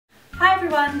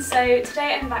everyone, so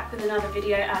today I'm back with another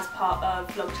video as part of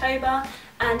Vlogtober,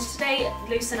 and today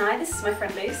Luce and I, this is my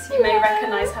friend Luce, you may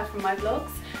recognise her from my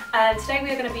vlogs, and today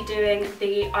we are going to be doing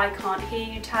the I can't hear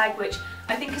you tag, which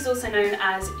I think is also known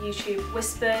as YouTube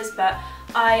Whispers, but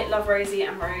I love Rosie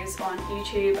and Rose on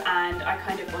YouTube and I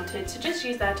kind of wanted to just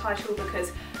use their title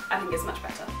because I think it's much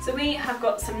better. So we have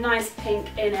got some nice pink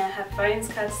in-ear headphones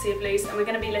courtesy of Luce, and we're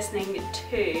going to be listening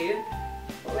to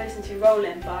what we're listening to,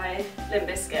 Rollin' by Limp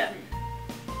Bizkit.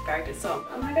 Very good song.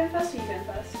 Am I going first or are you going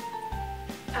first?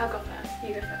 I'll go first.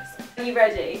 You go first. Are you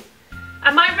ready?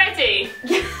 Am I ready?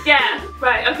 Yeah.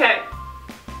 Right, okay.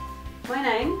 My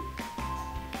name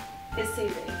is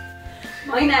Susie.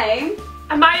 My name...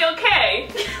 Am I okay?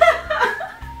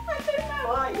 I don't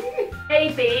know, are you?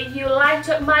 Baby, you light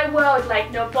up my world like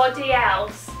nobody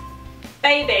else.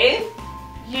 Baby.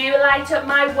 You light up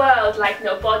my world like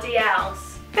nobody else.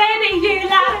 Baby, you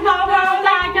light my world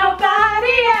like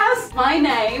nobody else. My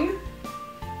name...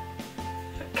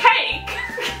 Cake.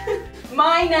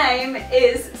 My name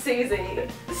is Susie.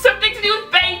 Something to do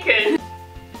with bacon.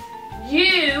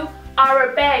 You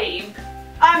are a babe.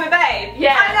 I'm a babe.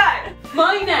 Yeah. I know.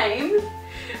 My name...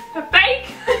 A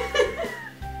bacon.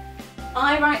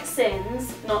 I write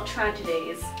sins, not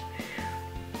tragedies.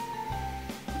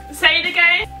 Say it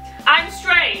again. I'm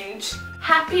strange.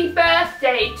 Happy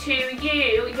birthday to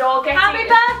you. You're getting... Happy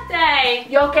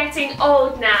birthday! You're getting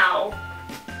old now.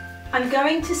 I'm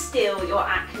going to steal your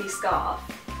acne scarf.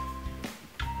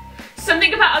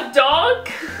 Something about a dog.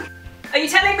 Are you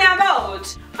telling me I'm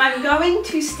old? I'm going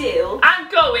to steal... I'm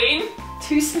going...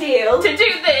 To steal... To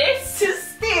do this. To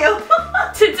steal...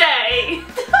 Today.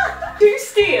 To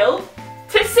steal...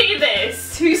 To see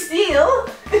this. To steal...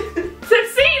 To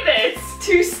see this.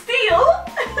 To steal...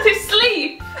 To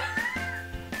sleep.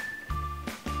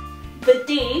 The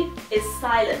D is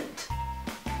silent.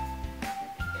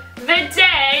 The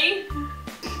day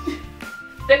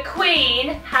the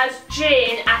Queen has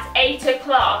gin at 8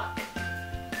 o'clock.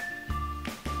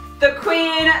 The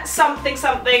Queen something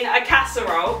something a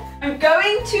casserole. I'm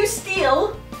going to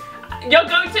steal... You're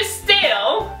going to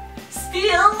steal...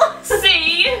 Steal...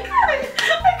 See...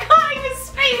 I can't even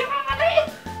speak.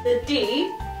 The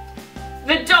D...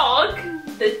 The dog...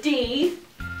 The D...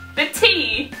 The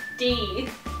T... D...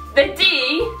 The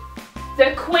D...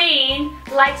 The Queen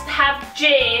likes to have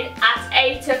gin at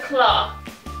 8 o'clock.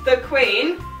 The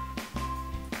Queen...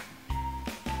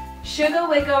 Sugar,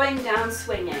 we're going down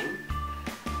swinging.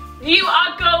 You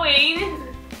are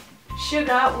going...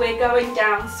 Sugar, we're going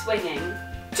down swinging.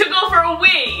 To go for a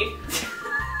wee.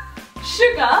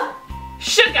 Sugar...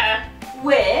 Sugar...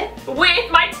 We're... With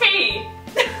my tea.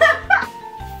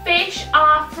 Fish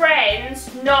are friends,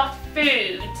 not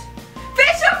food.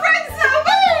 Fish are friends, not food!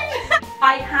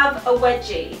 I have a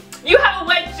wedgie. You have a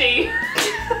wedgie.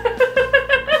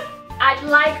 I'd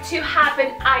like to have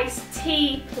an iced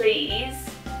tea, please.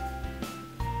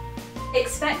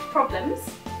 Expect problems.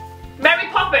 Mary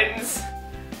Poppins.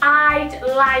 I'd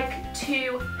like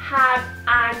to have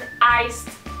an iced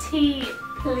tea,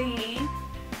 please.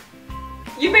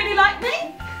 You really like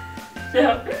me?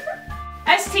 No.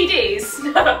 STDs?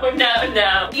 No, no,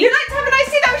 no. You like to have an iced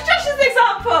tea? That was just an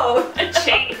example. A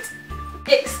cheat.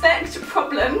 Expect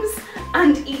problems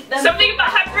and eat them. Something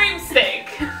about her broomstick.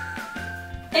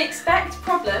 Expect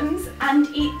problems and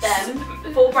eat them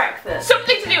for breakfast.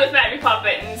 Something to do with Mary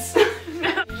Poppins.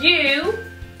 You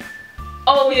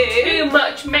own too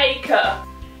much makeup.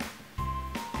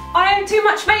 I own too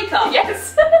much makeup?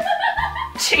 Yes.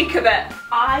 Cheek of it.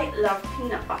 I love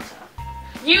peanut butter.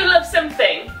 You love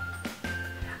something.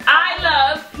 I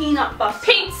love Peanut butter.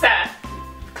 pizza.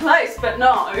 Close, but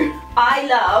no. I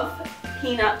love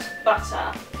peanut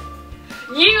butter.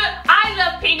 I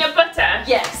love peanut butter.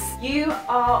 Yes. You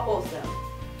are awesome.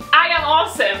 I am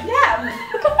awesome.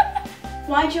 Yeah.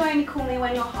 Why do you only call me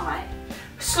when you're high?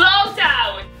 Slow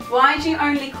down. Why do you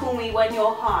only call me when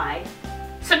you're high?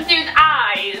 Something with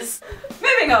eyes.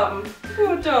 Moving on.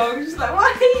 Poor dog. She's like,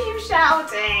 why are you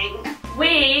shouting?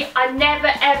 We are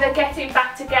never ever getting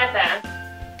back together.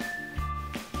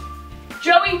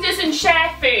 Joey doesn't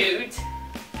share food.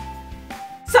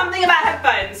 Something about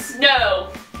headphones.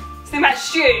 No. Something about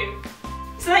stew.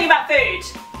 Something about food.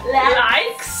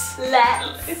 Likes.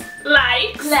 Let's.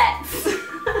 Likes. Let's.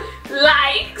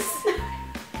 Likes.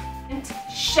 And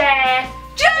share.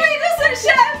 Joey doesn't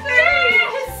share food!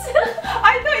 Yes.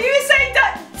 I thought you were saying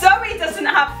that Zoe doesn't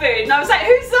have food, and I was like,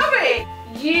 who's Zoe?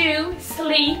 You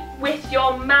sleep with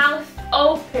your mouth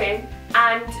open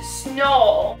and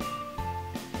snore.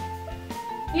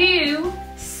 You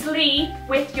sleep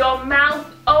with your mouth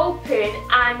open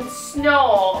and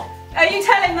snore. Are you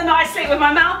telling them that I sleep with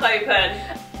my mouth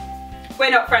open?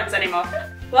 We're not friends anymore.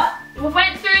 What? We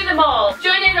went through them all.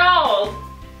 Join it all.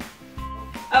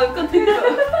 Oh, we've gone through them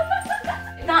all.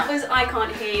 That was I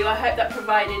Can't Hear You. I hope that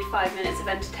provided 5 minutes of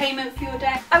entertainment for your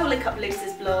day. I will link up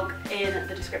Lucy's vlog in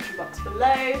the description box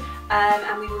below,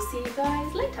 and we will see you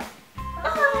guys later.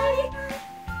 Bye!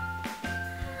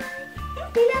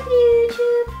 We love you,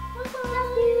 YouTube!